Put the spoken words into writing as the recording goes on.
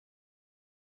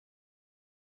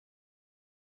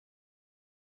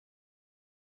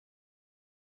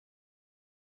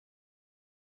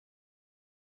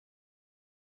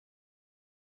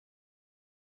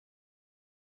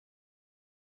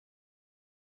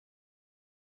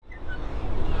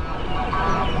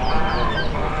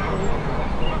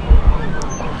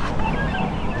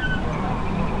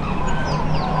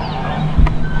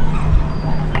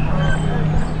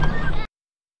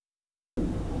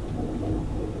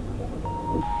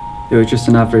It was just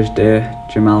an average day.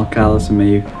 Jamal, Carlos and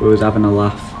me, we was having a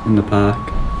laugh in the park.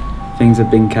 Things had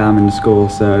been calm in the school,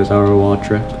 so it was our reward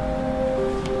trip.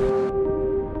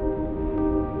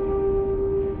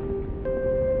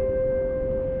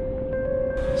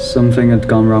 Something had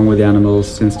gone wrong with the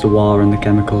animals since the war and the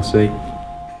chemical sea.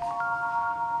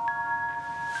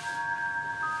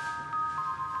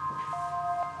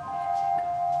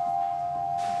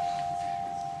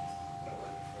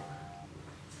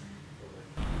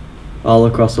 All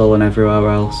across Hull and everywhere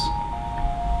else.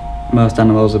 Most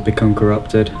animals had become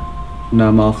corrupted.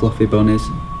 No more fluffy bunnies.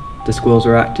 The squirrels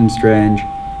were acting strange,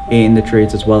 eating the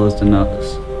trees as well as the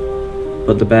nuts.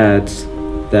 But the birds,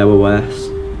 they were worse.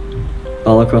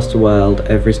 All across the world,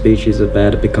 every species of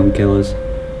bird had become killers.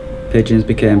 Pigeons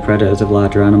became predators of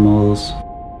larger animals.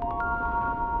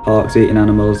 Hawks eating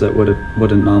animals that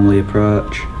wouldn't normally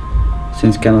approach.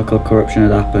 Since chemical corruption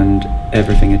had happened,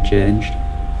 everything had changed.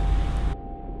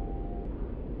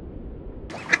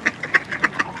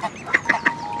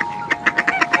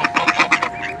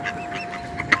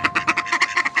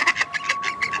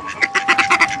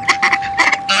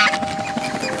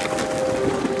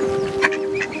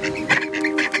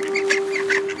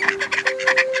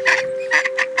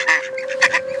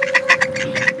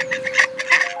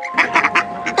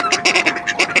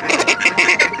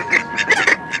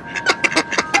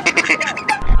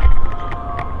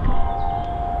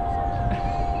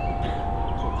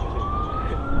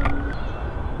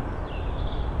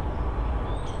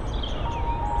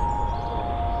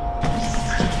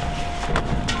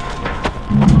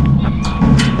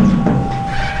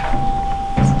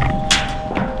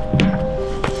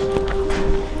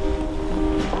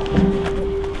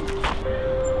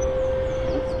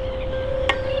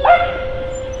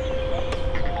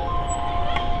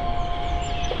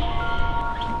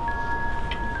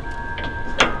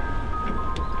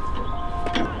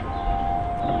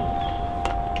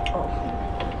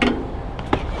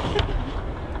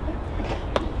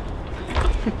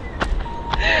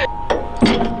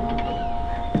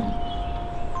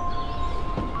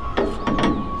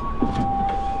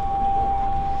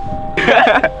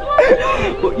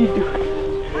 What you doing?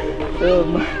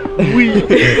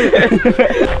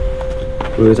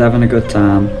 We was having a good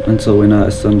time until we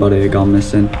noticed somebody had gone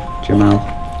missing. Jamal.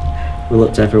 We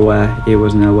looked everywhere, he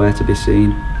was nowhere to be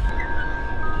seen.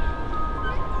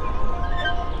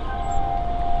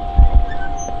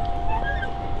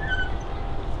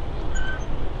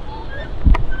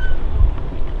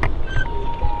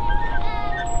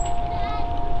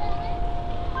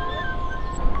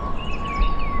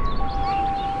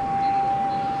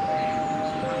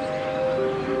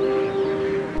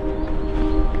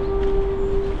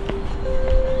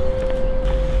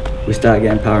 We started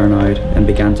getting paranoid and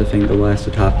began to think the worst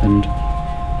had happened.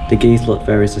 The geese looked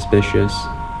very suspicious,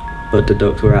 but the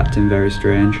ducks were acting very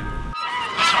strange.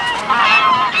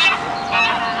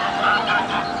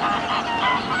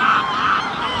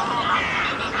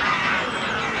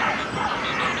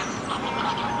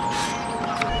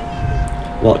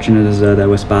 Watching it as though they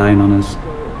were spying on us,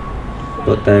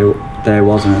 but there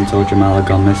wasn't until Jamal had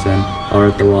gone missing, or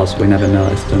if there was, we never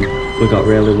noticed them. We got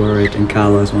really worried and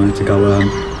Carlos wanted to go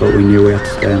home, but we knew we had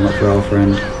to stay and look for our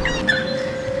friend.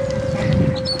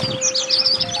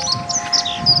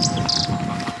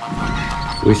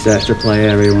 We searched the play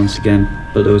area once again,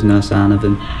 but there was no sign of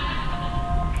him.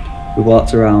 We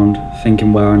walked around,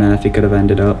 thinking where on earth he could have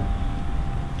ended up.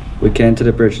 We came to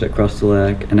the bridge that crossed the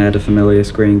lake and heard a familiar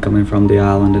scream coming from the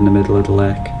island in the middle of the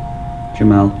lake.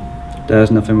 Jamal. There was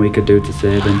nothing we could do to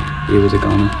save him. He was a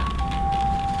goner.